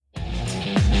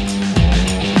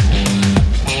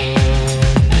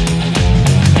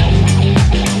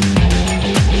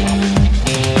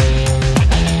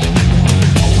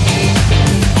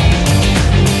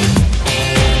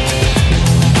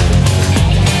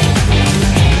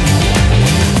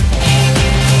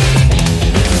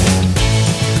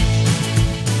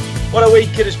a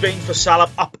week it has been for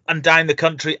Salop, up and down the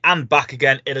country and back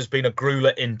again. It has been a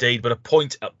grueler indeed, but a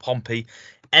point at Pompey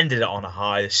ended it on a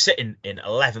high, sitting in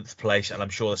 11th place, and I'm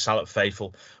sure the Salop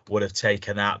faithful would have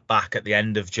taken that back at the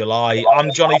end of July.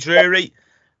 I'm Johnny Drury,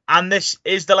 and this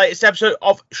is the latest episode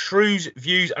of Shrews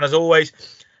Views, and as always,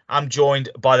 I'm joined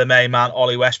by the main man,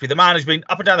 Ollie Westby, the man who's been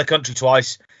up and down the country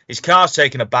twice. His car's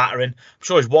taken a battering. I'm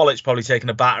sure his wallet's probably taken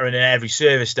a battering in every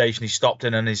service station he's stopped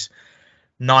in, and his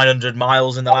 900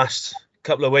 miles in the last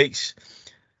couple of weeks.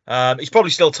 He's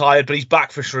probably still tired, but he's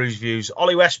back for Shrews Views.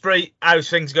 Ollie Westbury, how's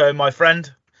things going, my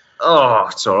friend? Oh,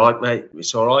 it's all right, mate.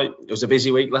 It's all right. It was a busy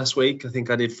week last week. I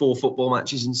think I did 4 football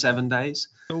matches in 7 days.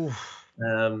 No,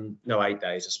 8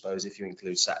 days, I suppose, if you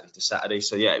include Saturday to Saturday.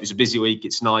 So, yeah, it was a busy week.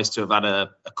 It's nice to have had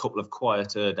a couple of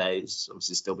quieter days.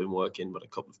 Obviously, still been working, but a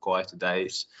couple of quieter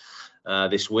days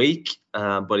this week.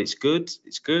 But it's good.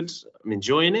 It's good. I'm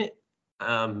enjoying it.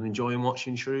 I'm enjoying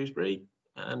watching Shrewsbury,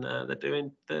 and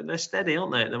they're steady,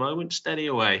 aren't they, at the moment? Steady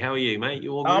away. How are you, mate?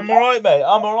 You all good? I'm all right, mate.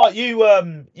 I'm all right.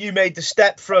 You made the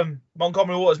step from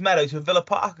Montgomery Waters Meadow to Villa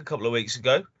Park a couple of weeks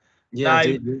ago. Yeah, now, I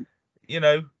did. You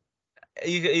know, are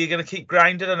you going to keep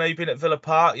grinding? I know you've been at Villa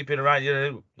Park. You've been around. You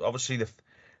know, obviously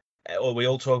we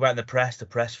all talk about in the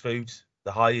press foods.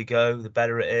 The higher you go, the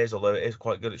better it is. Although it is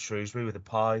quite good at Shrewsbury with the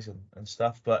pies and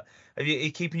stuff. But are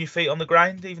you keeping your feet on the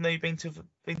ground, even though you've been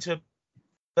to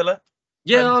Villa?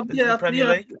 Yeah, Premier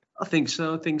League? I think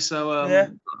so. Yeah.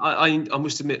 I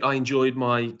must admit, I enjoyed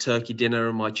my turkey dinner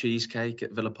and my cheesecake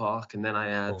at Villa Park, and then I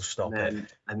had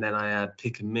and then I had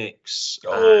pick and mix.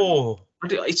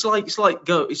 It's like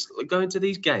going to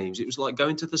these games. It was like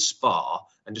going to the spa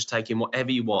and just taking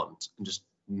whatever you want and just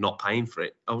not paying for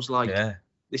it. I was like,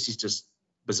 This is just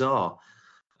bizarre.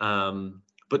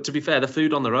 But to be fair, the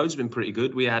food on the road's been pretty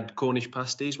good. We had Cornish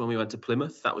pasties when we went to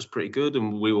Plymouth. That was pretty good.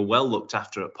 And we were well looked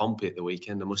after at Pompey at the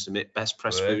weekend. I must admit, best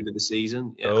press food of the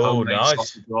season. Yeah, homemade nice.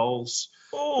 Sausage rolls.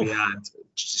 We had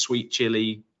sweet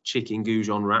chili chicken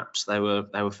goujon wraps. They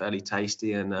were fairly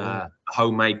tasty. And a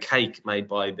homemade cake made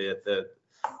by the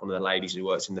one of the ladies who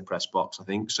works in the press box, I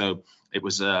think. So it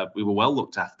was we were well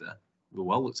looked after. I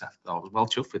was well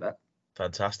chuffed with that.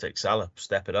 Fantastic. Salop,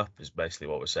 step it up is basically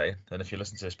what we're saying. And if you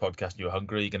listen to this podcast and you're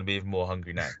hungry, you're going to be even more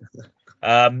hungry now.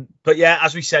 But yeah,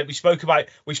 as we said, we spoke about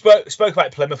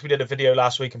Plymouth. We did a video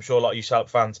last week. I'm sure a lot of you Salop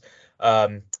fans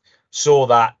saw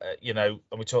that, and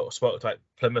we spoke about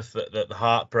Plymouth, the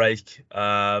heartbreak,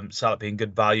 Salop being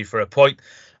good value for a point.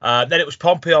 Then it was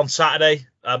Pompey on Saturday.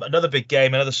 Another big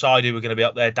game, another side who were going to be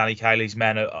up there. Danny Cowley's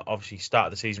men obviously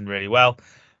started the season really well.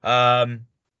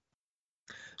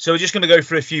 So we're just going to go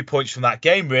through a few points from that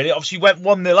game, really. Obviously, went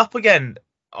 1-0 up again.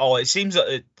 It seems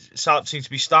that Salop seems to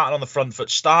be starting on the front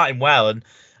foot, starting well, and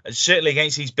certainly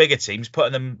against these bigger teams,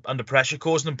 putting them under pressure,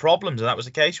 causing them problems, and that was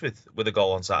the case with a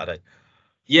goal on Saturday.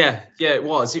 Yeah, it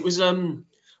was. It was. There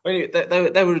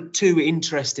were 2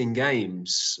 interesting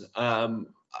games.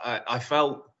 I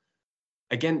felt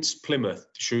against Plymouth,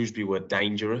 Shrewsbury were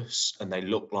dangerous, and they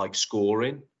looked like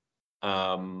scoring.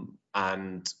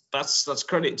 And that's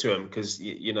credit to them because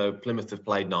Plymouth have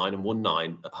played 9 and won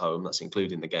 9 at home. That's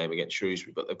including the game against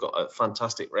Shrewsbury, but they've got a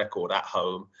fantastic record at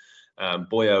home,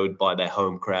 buoyed by their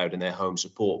home crowd and their home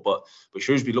support. But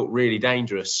Shrewsbury looked really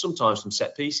dangerous, sometimes from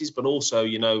set pieces, but also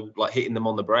like hitting them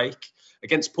on the break.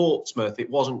 Against Portsmouth, it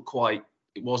wasn't quite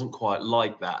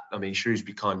like that. I mean,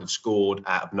 Shrewsbury kind of scored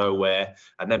out of nowhere,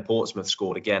 and then Portsmouth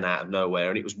scored again out of nowhere,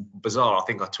 and it was bizarre. I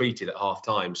think I tweeted at half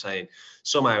time saying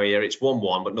somehow here it's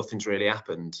 1-1, but nothing's really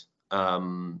happened.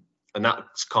 And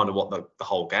that's kind of what the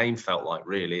whole game felt like,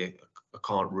 really. I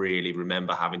can't really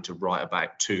remember having to write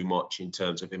about too much in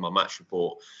terms of in my match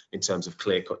report, in terms of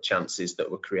clear-cut chances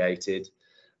that were created.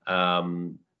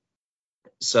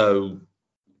 So,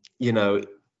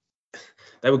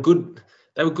 they were good.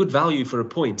 They were good value for a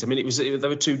point. I mean, there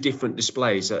were 2 different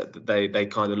displays. They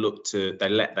kind of looked to. They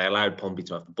allowed Pompey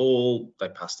to have the ball. They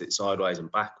passed it sideways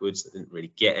and backwards. They didn't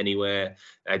really get anywhere.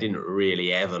 They didn't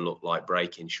really ever look like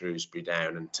breaking Shrewsbury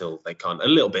down until they kind of a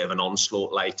little bit of an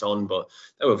onslaught late on. But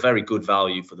they were very good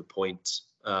value for the point.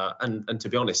 And to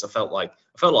be honest, I felt like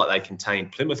they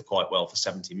contained Plymouth quite well for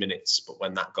 70 minutes. But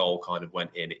when that goal kind of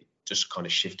went in, it just kind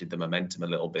of shifted the momentum a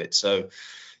little bit. So.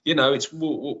 It's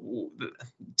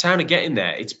Town are getting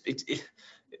there.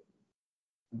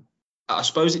 I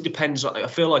suppose it depends. I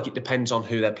feel like it depends on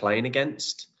who they're playing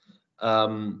against.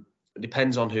 It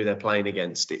depends on who they're playing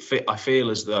against. I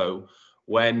feel as though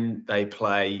when they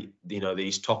play,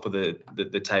 these top of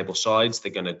the table sides,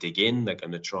 they're going to dig in. They're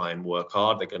going to try and work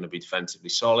hard. They're going to be defensively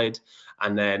solid,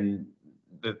 and then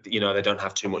they don't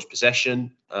have too much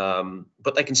possession,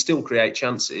 but they can still create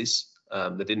chances.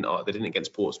 They didn't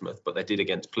against Portsmouth, but they did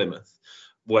against Plymouth.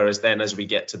 Whereas then, as we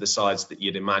get to the sides that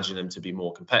you'd imagine them to be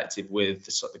more competitive with,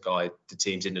 the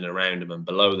teams in and around them and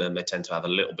below them, they tend to have a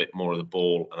little bit more of the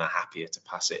ball and are happier to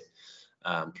pass it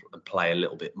and play a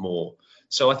little bit more.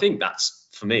 So I think that's,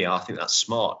 for me, I think that's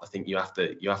smart. I think you have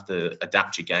to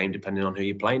adapt your game depending on who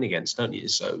you're playing against, don't you?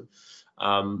 So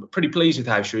pretty pleased with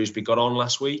how Shrewsbury got on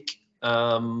last week.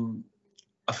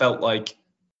 I felt like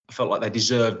they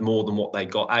deserved more than what they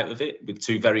got out of it with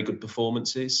two very good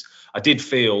performances. I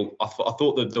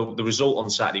thought that the result on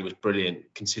Saturday was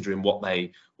brilliant considering what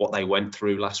they went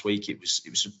through last week. It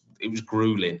was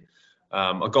grueling.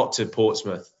 I got to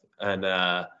Portsmouth and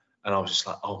I was just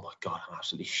like, oh my God, I'm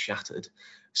absolutely shattered.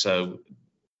 So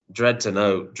I dread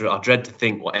to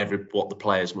think what the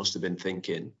players must have been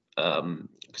thinking,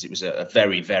 because it was a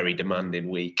very, very demanding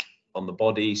week on the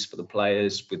bodies for the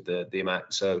players with the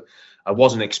amount. So I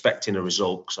wasn't expecting a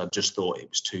result because I just thought it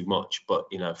was too much. But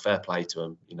fair play to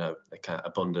them.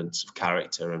 Abundance of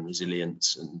character and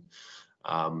resilience, and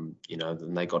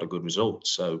then they got a good result.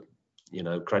 So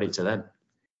credit to them.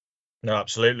 No,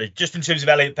 absolutely. Just in terms of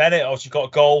Elliot Bennett, obviously got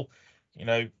a goal.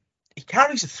 He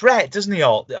carries a threat, doesn't he?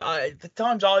 All the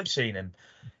times I've seen him,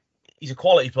 he's a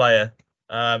quality player.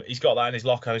 He's got that in his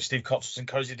locker. Steve Cottrell's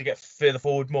encouraged him to get further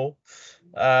forward more.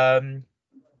 But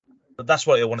that's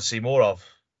what you'll want to see more of,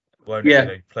 won't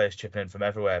it? Players chipping in from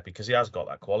everywhere because he has got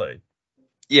that quality.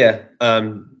 Yeah.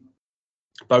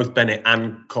 Both Bennett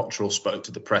and Cottrell spoke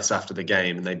to the press after the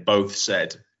game, and they both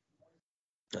said,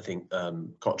 I think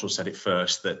Cottrell said it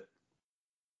first, that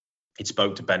he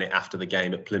spoke to Bennett after the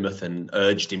game at Plymouth and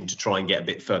urged him to try and get a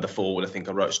bit further forward. I think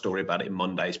I wrote a story about it in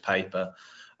Monday's paper.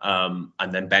 And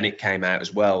then Bennett came out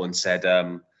as well and said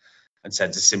a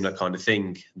similar kind of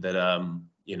thing, that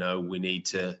we need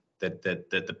to, that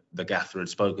the gaffer had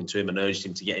spoken to him and urged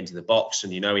him to get into the box,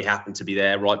 and he happened to be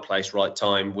there, right place, right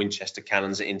time. Winchester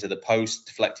cannons it into the post,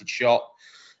 deflected shot,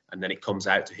 and then it comes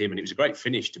out to him, and it was a great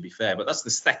finish, to be fair. But that's the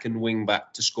second wing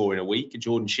back to score in a week.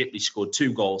 Jordan Shipley scored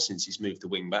 2 goals since he's moved to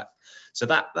wing back. So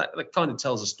that kind of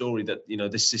tells a story that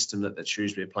this system that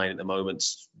Shrewsbury are playing at the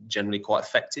moment's generally quite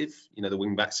effective. The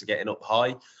wing backs are getting up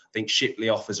high. I think Shipley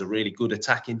offers a really good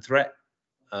attacking threat,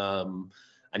 and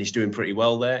he's doing pretty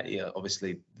well there.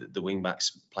 Obviously the wing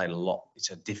backs played a lot. It's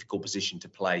a difficult position to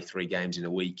play 3 games in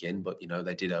a week in, but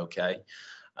they did okay.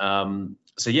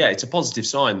 So yeah, it's a positive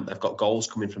sign. They've got goals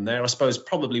coming from there. I suppose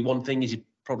probably one thing is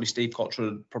Steve Cottrell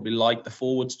would probably like the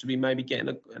forwards to be maybe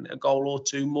getting a goal or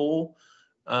 2 more.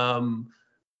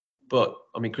 But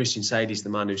I mean, Christian Sadie's the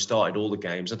man who started all the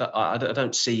games. I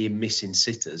don't see him missing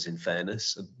sitters, in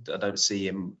fairness. I don't see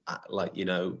him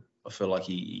I feel like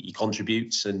he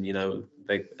contributes, and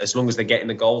as long as they're getting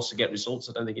the goals to get results,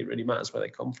 I don't think it really matters where they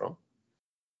come from.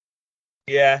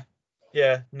 Yeah,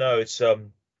 no, it's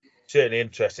certainly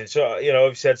interesting. So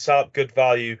we've said Salop good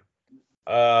value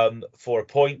for a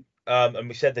point, and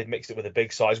we said they've mixed it with a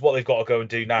big size. What they've got to go and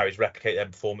do now is replicate their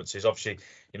performances. Obviously,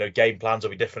 game plans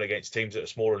will be different against teams that are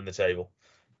smaller in the table,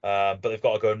 but they've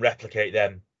got to go and replicate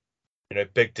them.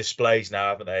 Big displays now,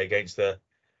 haven't they, against the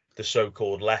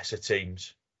so-called lesser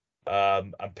teams.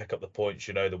 And pick up the points,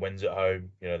 the wins at home,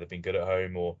 they've been good at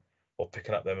home, or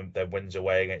picking up their wins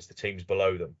away against the teams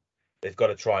below them. They've got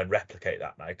to try and replicate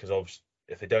that now, because obviously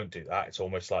if they don't do that, it's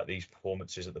almost like these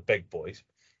performances at the big boys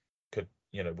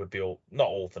would be not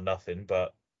all for nothing,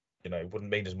 but it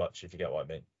wouldn't mean as much, if you get what I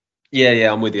mean.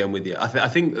 Yeah, I'm with you. I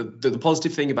think the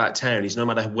positive thing about Town is no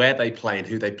matter where they play and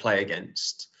who they play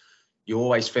against, you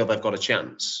always feel they've got a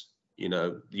chance.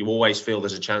 You always feel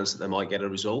there's a chance that they might get a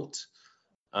result.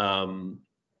 And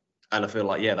I feel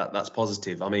like, that's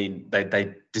positive. I mean,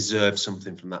 they deserve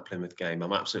something from that Plymouth game.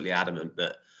 I'm absolutely adamant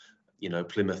that,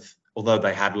 Plymouth, although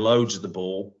they had loads of the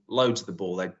ball,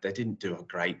 they didn't do a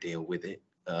great deal with it.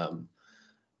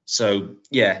 So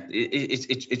yeah,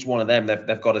 it's one of them.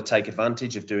 They've got to take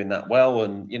advantage of doing that well.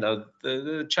 And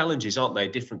the challenges, aren't they?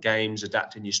 Different games,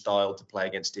 adapting your style to play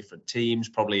against different teams.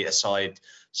 Probably sides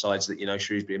that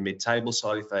Shrewsbury are mid-table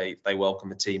side. If they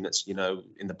welcome a team that's in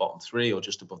the bottom 3 or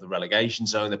just above the relegation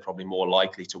zone, they're probably more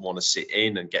likely to want to sit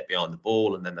in and get behind the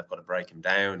ball, and then they've got to break them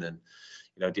down and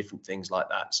different things like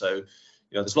that. So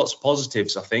there's lots of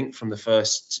positives, I think, from the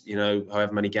first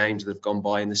however many games that have gone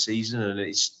by in the season, and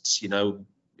it's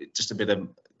just a bit of,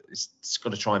 it's got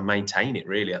to try and maintain it,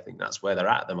 really. I think that's where they're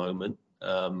at the moment.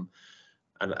 And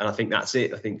I think that's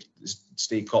it. I think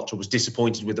Steve Cottrell was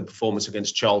disappointed with the performance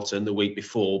against Charlton the week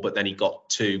before, but then he got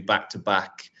 2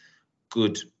 back-to-back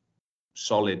good,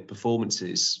 solid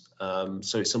performances.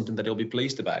 So it's something that he'll be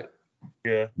pleased about.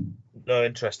 Yeah, no,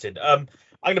 interesting. I'm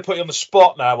going to put you on the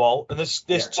spot now, Ol, and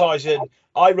this ties in.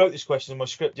 I wrote this question in my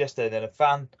script yesterday, and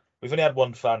then we've only had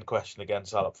one fan question again,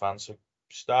 Salop fans, so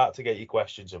start to get your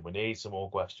questions in. We need some more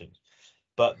questions.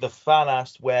 But the fan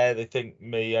asked where they think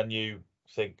me and you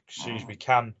think Shrewsbury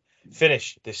can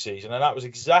finish this season, and that was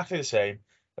exactly the same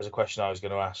as a question I was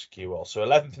going to ask you all. So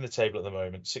 11th in the table at the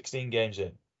moment, 16 games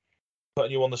in.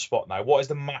 Putting you on the spot now, what is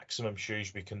the maximum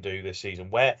Shrewsbury can do this season?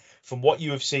 Where, from what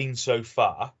you have seen so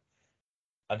far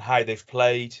and how they've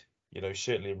played,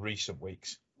 certainly in recent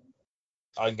weeks,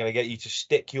 I'm going to get you to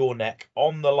stick your neck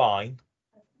on the line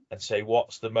and say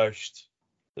what's the most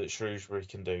that Shrewsbury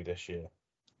can do this year.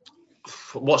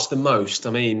 What's the most? I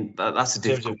mean, that's a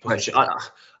difficult question.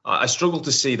 I struggle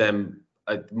to see them.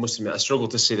 I must admit, I struggle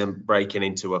to see them breaking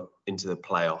into the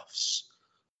playoffs.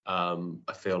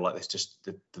 I feel like it's just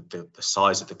the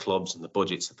size of the clubs and the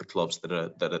budgets of the clubs that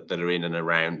are in and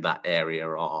around that area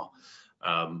are.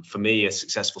 For me, a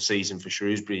successful season for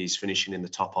Shrewsbury is finishing in the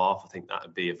top half. I think that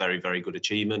would be a very, very good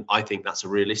achievement. I think that's a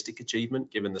realistic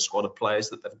achievement given the squad of players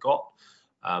that they've got.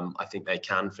 I think they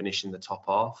can finish in the top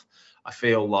half. I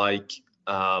feel like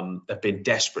they've been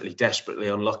desperately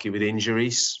unlucky with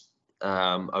injuries.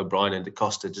 O'Brien and Da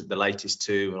Costa, the latest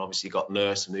two, and obviously got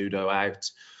Nurse and Udo out.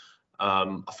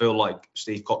 I feel like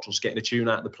Steve Cottrell's getting a tune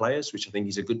out of the players, which I think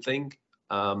is a good thing.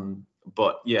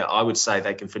 But yeah, I would say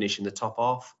they can finish in the top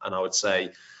half, and I would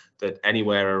say that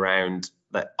anywhere around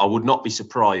that, I would not be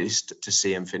surprised to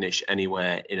see them finish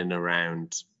anywhere in and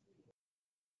around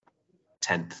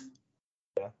 10th.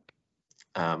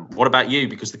 What about you?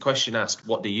 Because the question asked,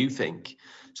 what do you think?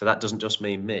 So that doesn't just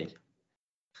mean me.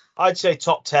 I'd say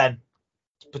top 10,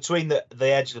 between the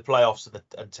edge of the playoffs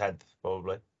and 10th,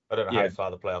 probably. I don't know how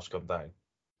far the playoffs come down.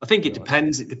 I think it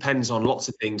depends. It depends on lots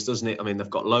of things, doesn't it? I mean, they've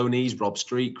got loanees, Rob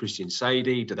Street, Christian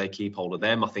Sadie. Do they keep hold of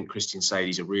them? I think Christian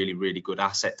Sadie's a really, really good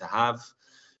asset to have.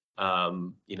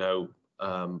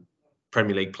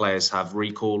 Premier League players have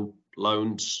recall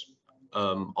loans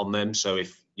on them. So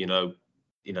if,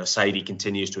 Sadie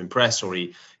continues to impress, or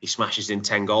he smashes in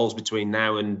 10 goals between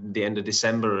now and the end of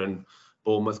December, and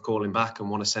Bournemouth call him back and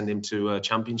want to send him to a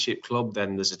championship club,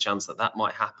 then there's a chance that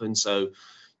might happen. So,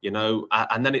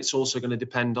 and then it's also going to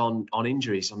depend on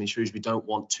injuries. I mean, Shrewsbury don't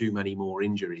want too many more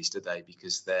injuries, do they?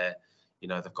 Because they've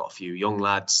got a few young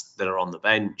lads that are on the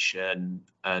bench,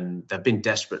 and they've been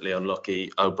desperately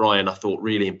unlucky. O'Brien, I thought,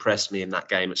 really impressed me in that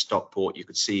game at Stockport. You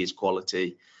could see his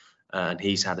quality, and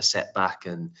he's had a setback,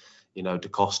 and Da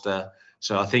Costa.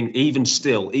 So I think even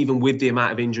with the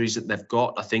amount of injuries that they've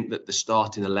got, I think that the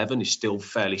starting 11 is still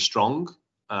fairly strong.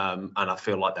 And I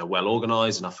feel like they're well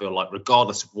organised, and I feel like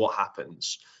regardless of what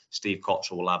happens, Steve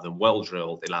Cottrell will have them well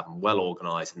drilled, they'll have them well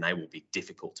organised, and they will be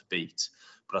difficult to beat.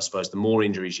 But I suppose the more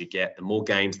injuries you get, the more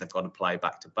games they've got to play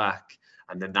back to back,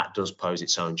 and then that does pose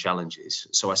its own challenges.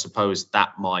 So I suppose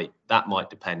that might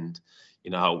depend.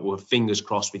 We're fingers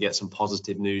crossed we get some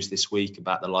positive news this week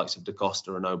about the likes of Da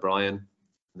Costa and O'Brien,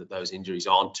 that those injuries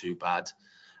aren't too bad.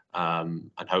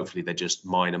 And hopefully they're just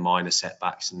minor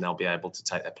setbacks, and they'll be able to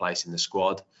take their place in the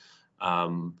squad.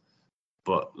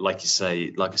 But like I say,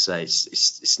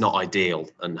 it's not ideal,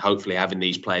 and hopefully having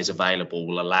these players available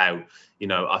will allow.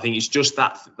 I think it's just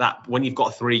that when you've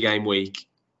got a 3-game week,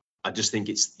 I just think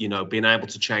it's being able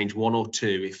to change one or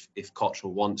two if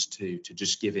Cottrell wants to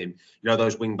just give him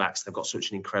those wing backs. They've got such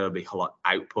an incredibly high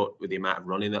output with the amount of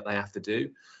running that they have to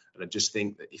do, and I just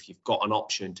think that if you've got an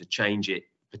option to change it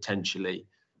potentially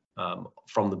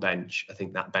from the bench, I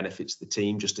think that benefits the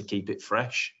team just to keep it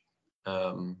fresh.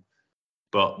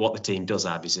 But what the team does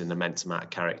have is an immense amount of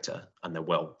character, and they're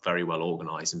very well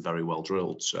organised and very well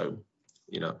drilled. So,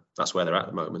 that's where they're at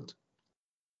the moment.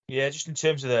 Yeah, just in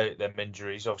terms of their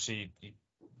injuries, obviously you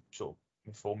sort of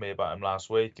informed me about them last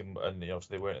week, and obviously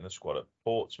they weren't in the squad at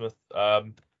Portsmouth.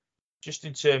 Just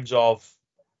in terms of,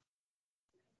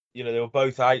 they were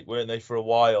both out, weren't they, for a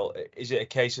while? Is it a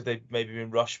case of they've maybe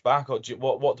been rushed back, or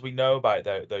what do we know about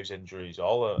those injuries,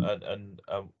 all, and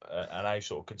how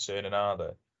sort of concerning are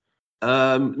they?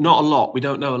 Not a lot. We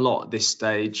don't know a lot at this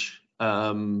stage.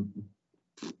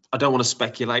 I don't want to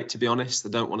speculate, to be honest. I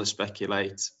don't want to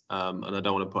speculate, and I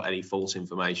don't want to put any false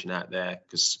information out there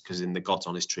because in the God's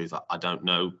honest truth, I don't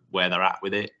know where they're at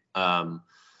with it.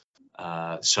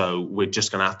 So we're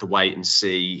just going to have to wait and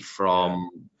see from...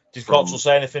 Did Cottrell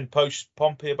say anything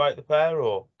post-Pompey about the pair,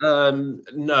 or?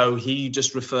 No, he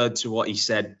just referred to what he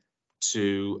said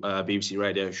to BBC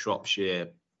Radio Shropshire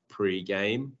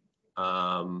pre-game.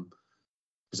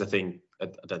 Because I don't think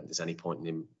there's any point in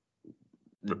him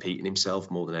repeating himself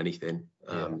more than anything.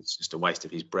 It's just a waste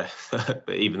of his breath.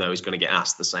 But even though he's going to get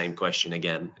asked the same question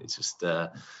again, it's just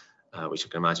which I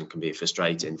can imagine can be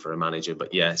frustrating for a manager.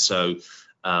 But yeah, so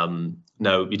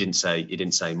no, he didn't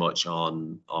say much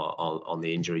on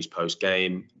the injuries post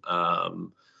game.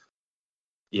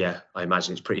 yeah, I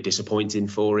imagine it's pretty disappointing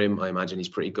for him. I imagine he's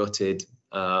pretty gutted,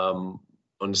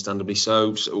 understandably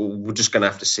so. So we're just going to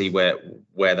have to see where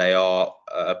they are.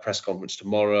 Press conference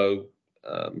tomorrow.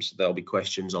 So there'll be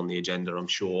questions on the agenda, I'm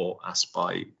sure, asked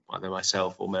by either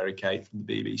myself or Mary Kate from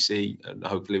the BBC, and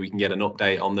hopefully we can get an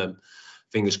update on them.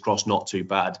 Fingers crossed, not too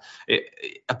bad.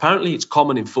 Apparently, it's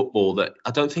common in football that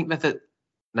I don't think they're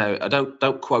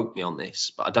don't quote me on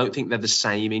this, but I don't think they're the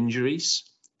same injuries,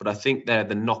 but I think they're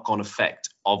the knock-on effect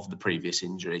of the previous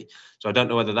injury. So I don't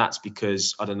know whether that's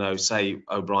because, I don't know, say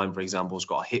O'Brien, for example, has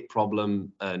got a hip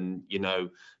problem, and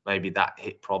maybe that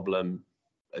hip problem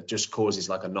just causes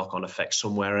like a knock-on effect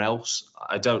somewhere else.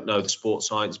 I don't know the sports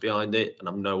science behind it, and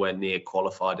I'm nowhere near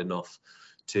qualified enough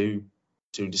to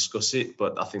discuss it.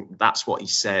 But I think that's what he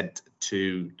said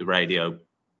to the radio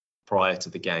prior to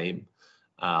the game.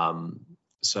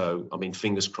 So I mean,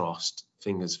 fingers crossed.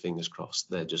 Fingers crossed.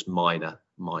 They're just minor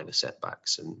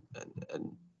setbacks, and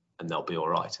they'll be all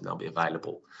right, and they'll be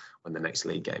available when the next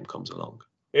league game comes along.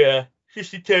 Yeah,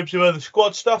 just in terms of other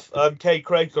squad stuff, Cade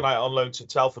Craig's gone out on loan to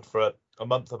Telford for a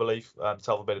month, I believe.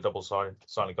 Telford made a double signing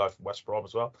a guy from West Brom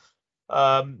as well.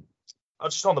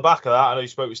 Just on the back of that, I know you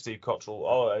spoke with Steve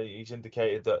Cottrell. He's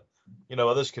indicated that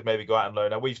others could maybe go out on loan.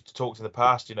 Now we've talked in the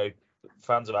past.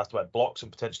 Fans have asked about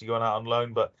Bloxham potentially going out on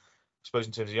loan, but I suppose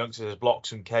in terms of youngsters, there's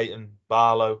Bloxham, Caton,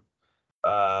 Barlow,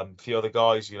 a few other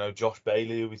guys. Josh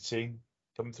Bailey, who we've seen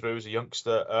coming through as a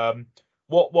youngster.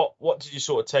 What did you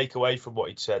sort of take away from what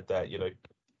he'd said there?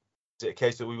 Is it a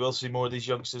case that we will see more of these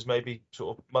youngsters maybe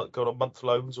sort of go on month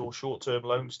loans or short-term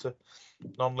loans to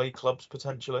non-league clubs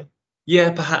potentially? Yeah,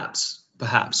 perhaps.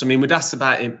 I mean, we'd asked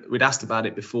about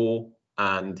it before,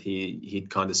 and he'd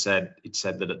said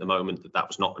that at the moment that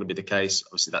was not going to be the case.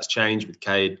 Obviously, that's changed with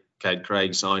Cade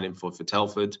Craig signing for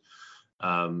Telford.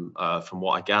 From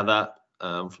what I gather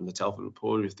from the Telford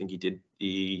report, I think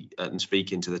and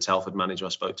speaking to the Telford manager, I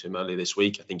spoke to him earlier this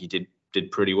week. I think he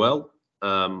did pretty well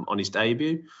on his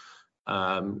debut.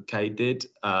 Cade did.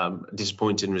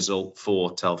 Disappointing result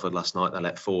for Telford last night. They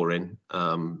let 4 in,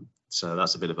 so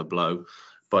that's a bit of a blow.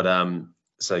 But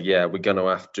so yeah, we're going to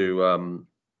have to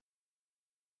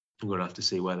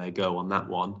see where they go on that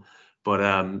one.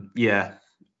 But yeah,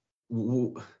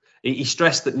 he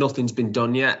stressed that nothing's been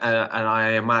done yet, and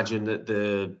I imagine that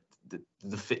the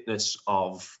fitness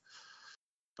of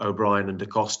O'Brien and Da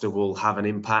Costa will have an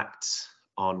impact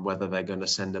on whether they're going to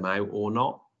send them out or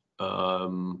not.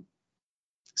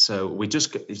 So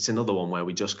it's another one where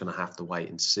we're just going to have to wait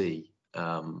and see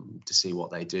to see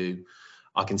what they do.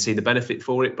 I can see the benefit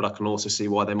for it, but I can also see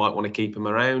why they might want to keep him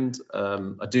around.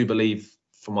 I do believe,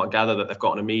 from what I gather, that they've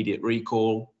got an immediate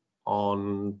recall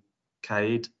on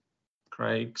Cade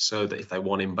Craig, so that if they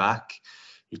want him back,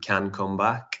 he can come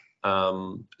back.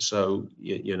 So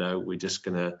we're just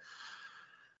gonna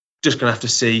have to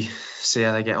see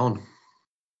how they get on.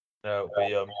 It'll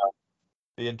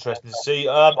be interesting to see.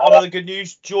 On other good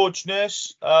news, George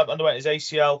Nurse underwent his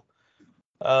ACL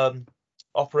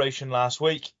operation last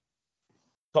week.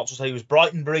 Cox will say he was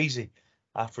bright and breezy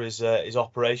after his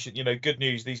operation. Good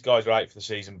news. These guys are out for the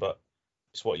season, but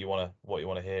it's what you want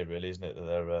to hear, really, isn't it?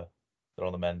 That they're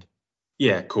on the mend.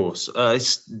 Yeah, of course.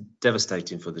 It's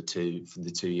devastating for the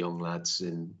two young lads.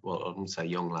 I wouldn't say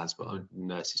young lads, but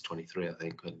Nurse is 23, I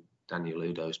think, and Daniel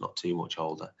Udo's not too much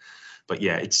older. But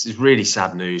yeah, it's really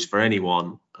sad news for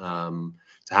anyone to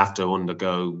have to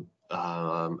undergo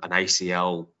an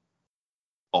ACL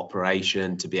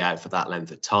operation, to be out for that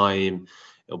length of time.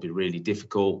 It'll be really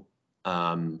difficult.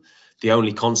 The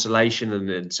only consolation, and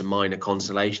it's a minor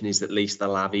consolation, is that at least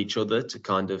they'll have each other to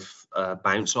kind of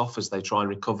bounce off as they try and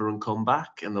recover and come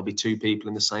back. And there'll be 2 people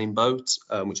in the same boat,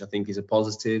 which I think is a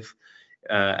positive.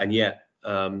 And yet,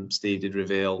 Steve did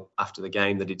reveal after the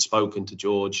game that he'd spoken to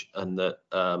George and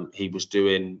that he was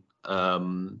doing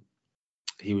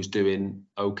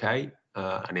okay,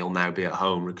 and he'll now be at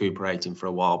home recuperating for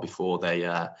a while before they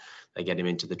get him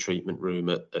into the treatment room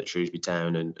at Shrewsbury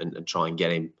Town and try and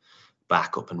get him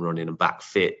back up and running and back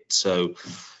fit. So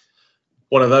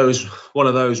one of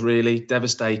those really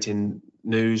devastating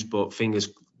news, but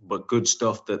good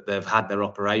stuff that they've had their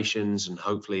operations, and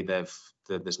hopefully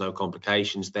there's no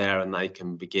complications there, and they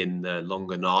can begin the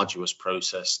long and arduous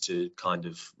process to kind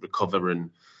of recover, and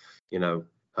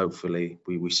hopefully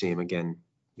we see him again.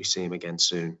 We see him again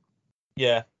soon.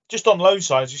 Yeah. Just on loan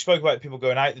signs, we spoke about people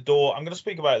going out the door. I'm going to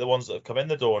speak about the ones that have come in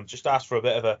the door and just ask for a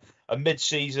bit of a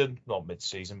not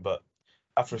mid-season, but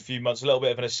after a few months, a little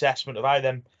bit of an assessment of how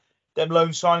them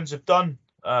loan signs have done.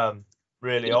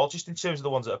 Really, all just in terms of the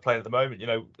ones that are playing at the moment.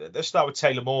 Let's start with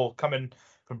Taylor Moore coming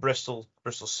from Bristol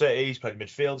City. He's played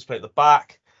midfield. He's played at the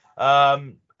back. How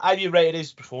how have you rated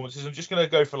his performances? I'm just going to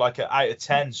go for like an out of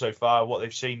 10 so far. What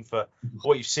you've seen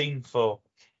for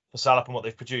Salop and what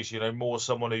they've produced. More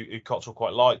someone who Cotterill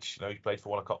quite likes. He played for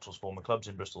one of Cotterill's former clubs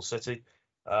in Bristol City,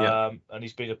 and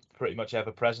he's been pretty much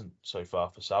ever present so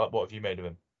far for Salop. What have you made of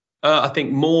him? I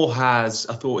think Moore has.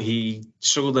 I thought he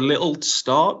struggled a little to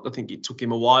start. I think it took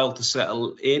him a while to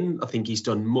settle in. I think he's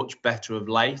done much better of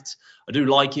late. I do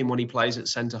like him when he plays at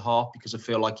centre half because I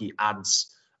feel like he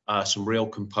adds some real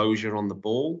composure on the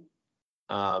ball.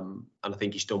 And I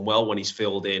think he's done well when he's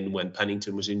filled in when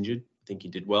Pennington was injured. I think he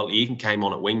did well. He even came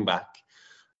on at wing back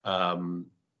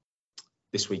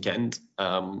this weekend.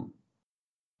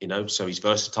 So he's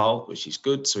versatile, which is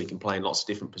good. So he can play in lots of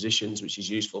different positions, which is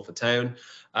useful for Town.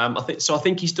 I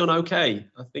think he's done okay.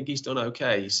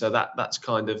 So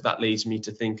that leads me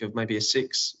to think of maybe a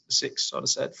six, I'd have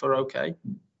said, for okay.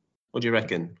 What do you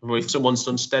reckon? If someone's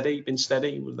been steady,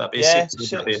 would that be a 6 or would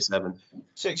that be a 7?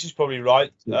 6 is probably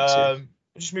right. We'll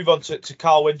just move on to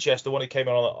Carl Winchester, one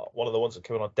of the ones that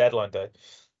came on deadline day.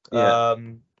 Yeah.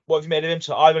 What have you made of him?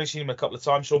 So I've only seen him a couple of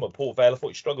times. Saw him at Port Vale. I thought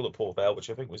he struggled at Port Vale, which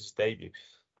I think was his debut.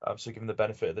 So give him the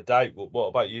benefit of the doubt. What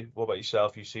about you? What about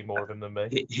yourself? You see more of him than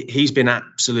me. He's been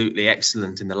absolutely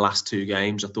excellent in the last 2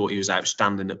 games. I thought he was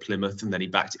outstanding at Plymouth, and then he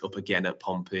backed it up again at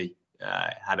Pompey.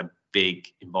 Had a big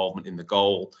involvement in the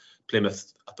goal.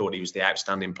 Plymouth, I thought he was the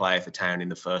outstanding player for Town in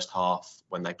the first half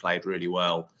when they played really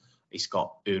well. He's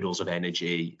got oodles of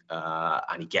energy,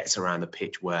 and he gets around the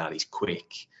pitch well. He's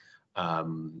quick,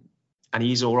 and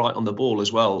he's all right on the ball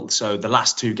as well. So the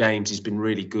last 2 games, he's been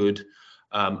really good.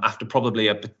 After probably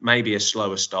maybe a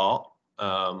slower start,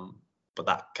 but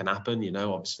that can happen.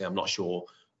 Obviously, I'm not sure.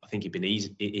 I think he'd been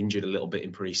injured a little bit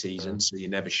in pre-season, so you're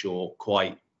never sure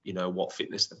quite, what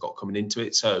fitness they've got coming into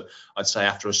it. So I'd say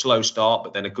after a slow start,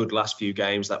 but then a good last few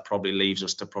games, that probably leaves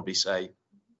us to probably say,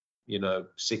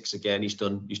 6 again. He's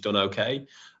done okay.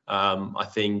 I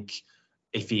think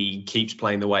if he keeps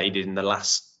playing the way he did in the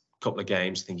last couple of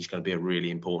games, I think he's going to be a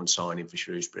really important signing for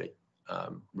Shrewsbury.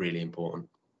 Really important.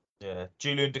 Yeah,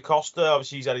 Julian Da Costa,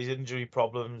 obviously he's had his injury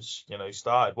problems.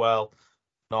 Started well,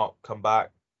 not come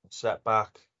back,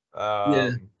 setback.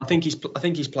 I think he's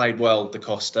played well, Da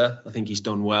Costa. I think he's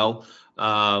done well.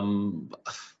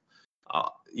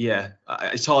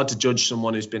 It's hard to judge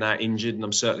someone who's been out injured, and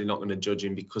I'm certainly not going to judge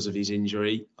him because of his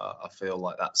injury. I feel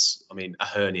like a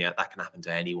hernia, that can happen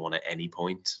to anyone at any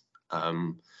point.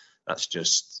 That's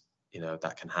just,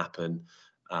 that can happen.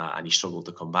 And he struggled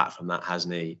to come back from that,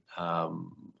 hasn't he?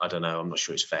 I don't know. I'm not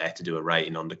sure it's fair to do a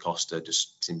rating on Da Costa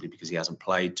just simply because he hasn't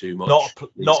played too much.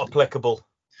 Not applicable.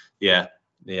 Yeah.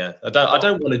 I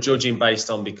don't want to judge him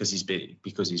based on because he's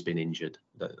been injured.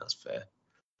 I don't think that's fair.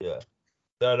 Yeah.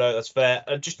 No, that's fair.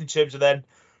 And just in terms of then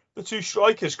the 2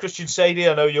 strikers, Christian Sadie,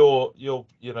 I know you're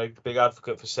big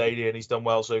advocate for Sadie, and he's done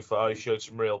well so far. He showed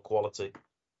some real quality.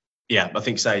 Yeah, I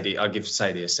think I'll give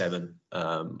Sadie a 7.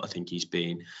 I think he's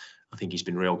been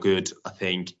real good. I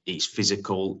think he's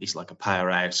physical. He's like a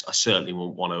powerhouse. I certainly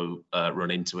won't want to run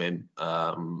into him.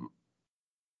 But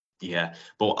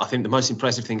I think the most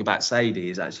impressive thing about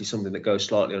Sadie is actually something that goes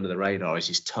slightly under the radar is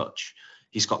his touch.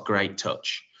 He's got great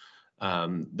touch.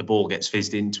 The ball gets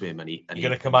fizzed into him, and you're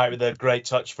going to come out with a great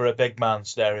touch for a big man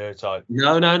stereotype.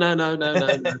 No, not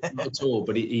at all.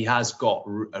 But he has got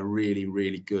a really,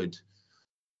 really good.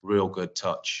 Real good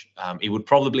touch.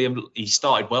 He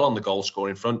started well on the goal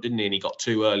scoring front, didn't he? And he got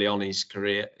 2 early on in his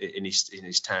career, in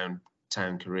his town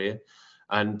career.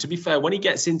 And to be fair, when he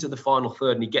gets into the final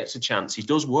third and he gets a chance, he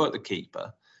does work the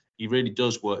keeper. He really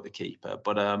does work the keeper.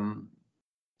 But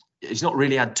he's not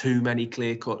really had too many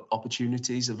clear-cut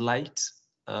opportunities of late.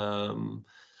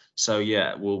 So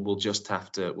yeah, we'll just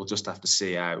have to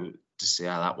see how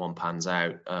that one pans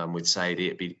out with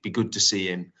Sadie. It'd be good to see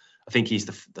him. I think he's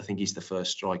the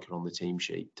first striker on the team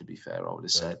sheet. To be fair, I would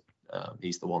have said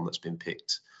he's the one that's been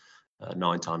picked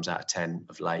 9 times out of 10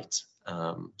 of late.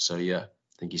 So yeah,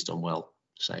 I think he's done well,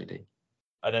 Sadie.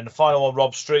 And then the final one,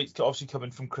 Rob Street, obviously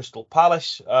coming from Crystal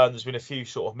Palace. There's been a few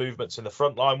sort of movements in the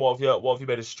front line. What have you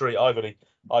made of Street? I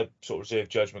sort of reserve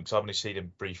judgment because I've only seen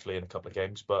him briefly in a couple of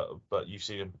games, but you've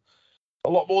seen him a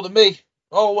lot more than me.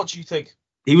 Oh, what do you think?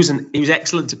 He was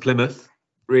excellent at Plymouth,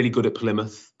 really good at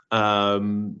Plymouth.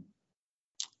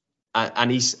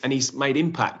 And he's made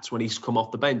impacts when he's come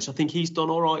off the bench. I think he's done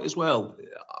all right as well.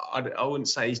 I wouldn't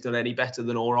say he's done any better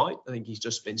than all right. I think he's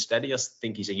just been steady. I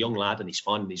think he's a young lad and he's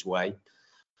finding his way.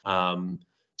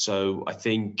 So I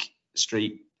think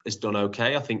Street has done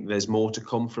okay. I think there's more to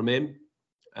come from him.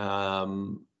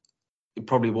 Probably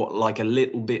like a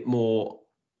little bit more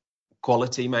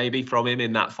quality maybe from him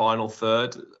in that final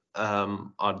third,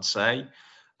 I'd say.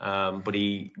 But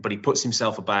he puts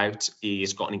himself about. He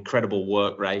has got an incredible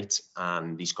work rate,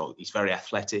 and he's very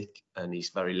athletic and he's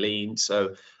very lean. So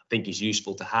I think he's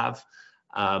useful to have.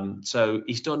 So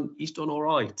he's done all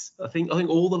right. I think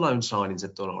all the loan signings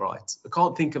have done all right. I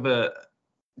can't think of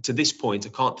to this point, I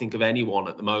can't think of anyone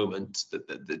at the moment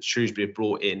that Shrewsbury have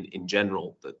brought in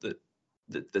general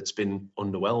that's been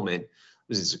underwhelming.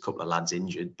 There's a couple of lads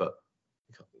injured, but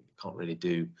can't really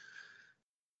do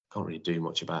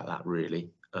much about that really.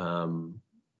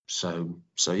 So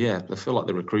yeah, I feel like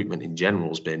the recruitment in general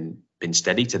has been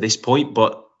steady to this point,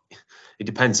 but it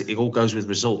depends. It all goes with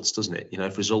results, doesn't it?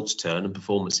 If results turn and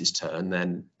performances turn,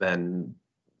 then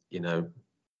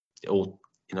it all,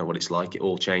 what it's like. It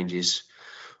all changes.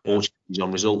 All changes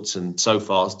on results, and so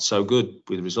far so good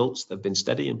with results. They've been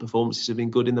steady, and performances have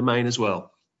been good in the main as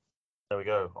well. There we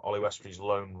go. Ollie Westbury's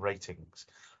loan ratings.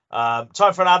 Time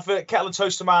for an advert. Kettle and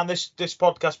Toaster Man. This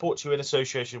podcast brought to you in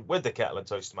association with the Kettle and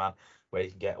Toaster Man, where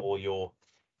you can get all your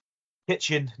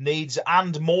kitchen needs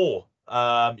and more.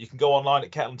 You can go online at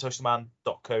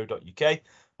kettleandtoasterman.co.uk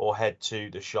or head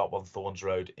to the shop on Thorns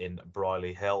Road in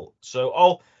Brierley Hill.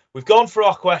 So, we've gone through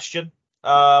our question.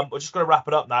 We're just going to wrap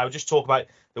it up now. Just talk about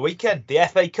the weekend, the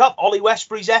FA Cup, Ollie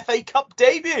Westbury's FA Cup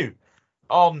debut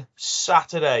on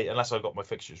Saturday, unless I got my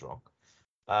fixtures wrong.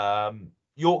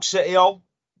 York City,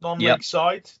 non-league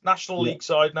side, National League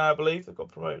side now, I believe. They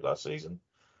got promoted last season.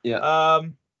 Yeah.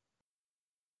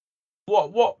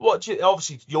 What do you,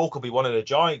 obviously York will be one of the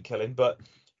giant killing, but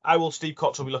how will Steve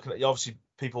Cottrell be looking at? Obviously,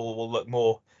 people will look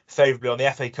more favourably on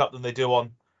the FA Cup than they do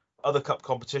on other cup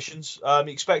competitions. You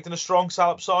expecting a strong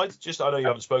Salop side? Just, I know you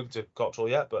haven't spoken to Cottrell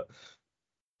yet, but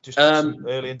just some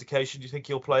early indication. Do you think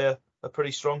he'll play a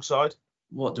pretty strong side?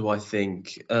 What do I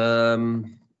think?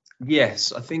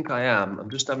 Yes, I think I am.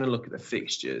 I'm just having a look at the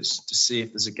fixtures to see if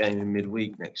there's a game in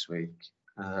midweek next week.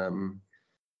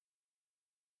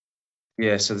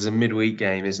 Yeah, so there's a midweek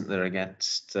game, isn't there,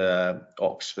 against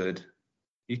Oxford?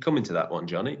 You coming to that one,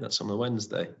 Johnny? That's on the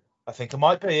Wednesday. I think it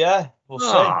might be, yeah. We'll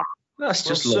see. That's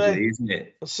just lovely, isn't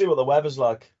it? Let's see what the weather's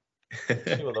like.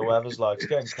 It's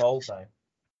getting cold now.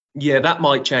 Yeah, that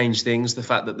might change things, the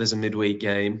fact that there's a midweek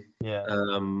game. Yeah.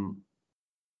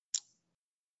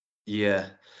 Yeah.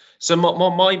 So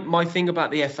my thing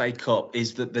about the FA Cup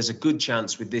is that there's a good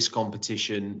chance with this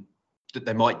competition that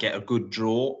they might get a good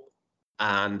draw.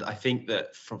 And I think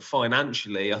that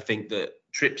financially, I think that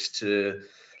trips to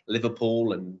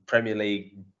Liverpool and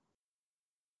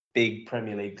big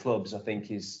Premier League clubs, I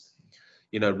think is,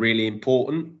 really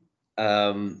important.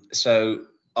 So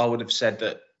I would have said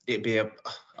that it'd be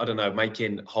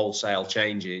making wholesale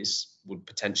changes would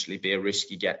potentially be a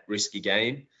risky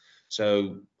game.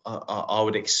 So I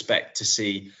would expect to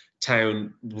see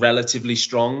Town relatively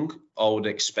strong. I would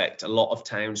expect a lot of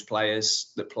Town's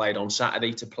players that played on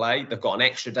Saturday to play. They've got an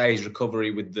extra day's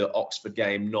recovery with the Oxford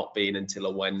game not being until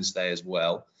a Wednesday as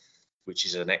well, which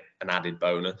is an added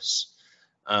bonus.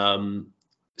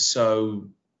 So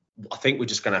I think we're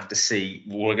just going to have to see.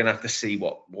 We're going to have to see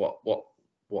what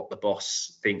the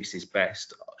boss thinks is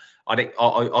best.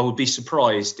 I would be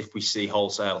surprised if we see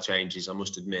wholesale changes, I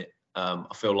must admit. I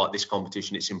feel like this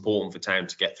competition, it's important for Town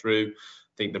to get through.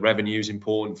 I think the revenue is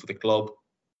important for the club.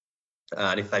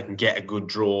 And if they can get a good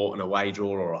draw, an away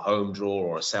draw or a home draw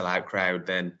or a sellout crowd,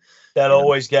 then they'll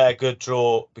always get a good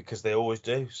draw, because they always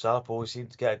do. Salop always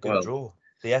seems to get a good draw.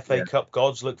 The FA Cup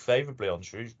gods look favourably on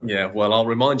Shrewsbury. Yeah, well, I'll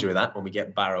remind you of that when we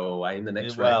get Barrow away in the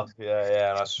next round.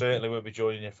 Yeah, and I certainly will be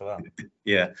joining you for that.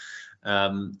 Yeah.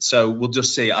 So we'll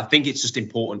just see. I think it's just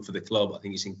important for the club. I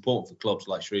think it's important for clubs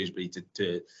like Shrewsbury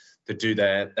to do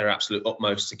their absolute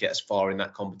utmost to get as far in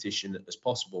that competition as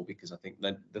possible, because I think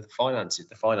that the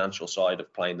financial side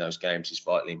of playing those games is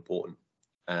vitally important.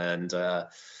 And so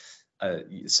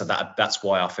that's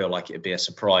why I feel like it'd be a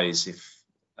surprise if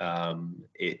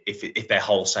their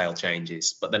wholesale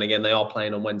changes. But then again, they are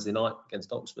playing on Wednesday night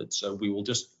against Oxford, so we're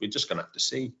just going to have to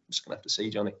see.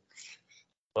 Johnny.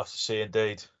 We'll have to see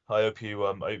indeed. I hope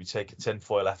you take a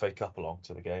tinfoil FA Cup along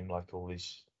to the game, like all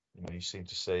these you seem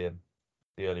to see in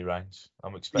the early rounds.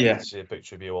 I'm expecting to see a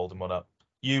picture of you holding one up.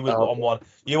 You on one,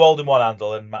 you holding one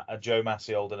handle, and Joe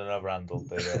Massey holding another handle.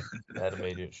 The head of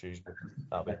media at Shrewsbury.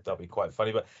 That'll be quite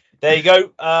funny. But there you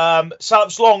go.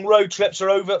 Salop's long road trips are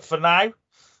over for now.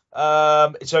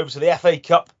 It's over to the FA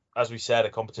Cup, as we said, a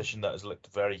competition that has looked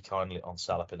very kindly on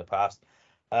Salop in the past.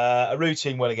 A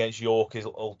routine win against York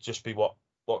will just be what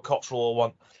Cottrell will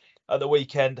want at the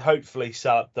weekend. Hopefully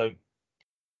Salop don't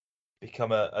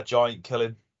become a giant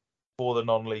killing for the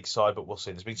non-league side, but we'll see.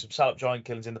 There's been some Salop giant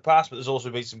killings in the past, but there's also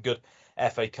been some good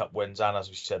FA Cup wins, and as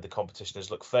we said, the competition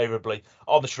has looked favourably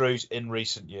on the Shrews in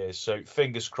recent years, so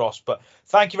fingers crossed. But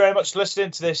thank you very much for listening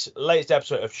to this latest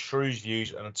episode of Shrews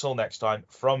Views, and until next time,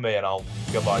 from me and Al,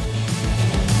 goodbye.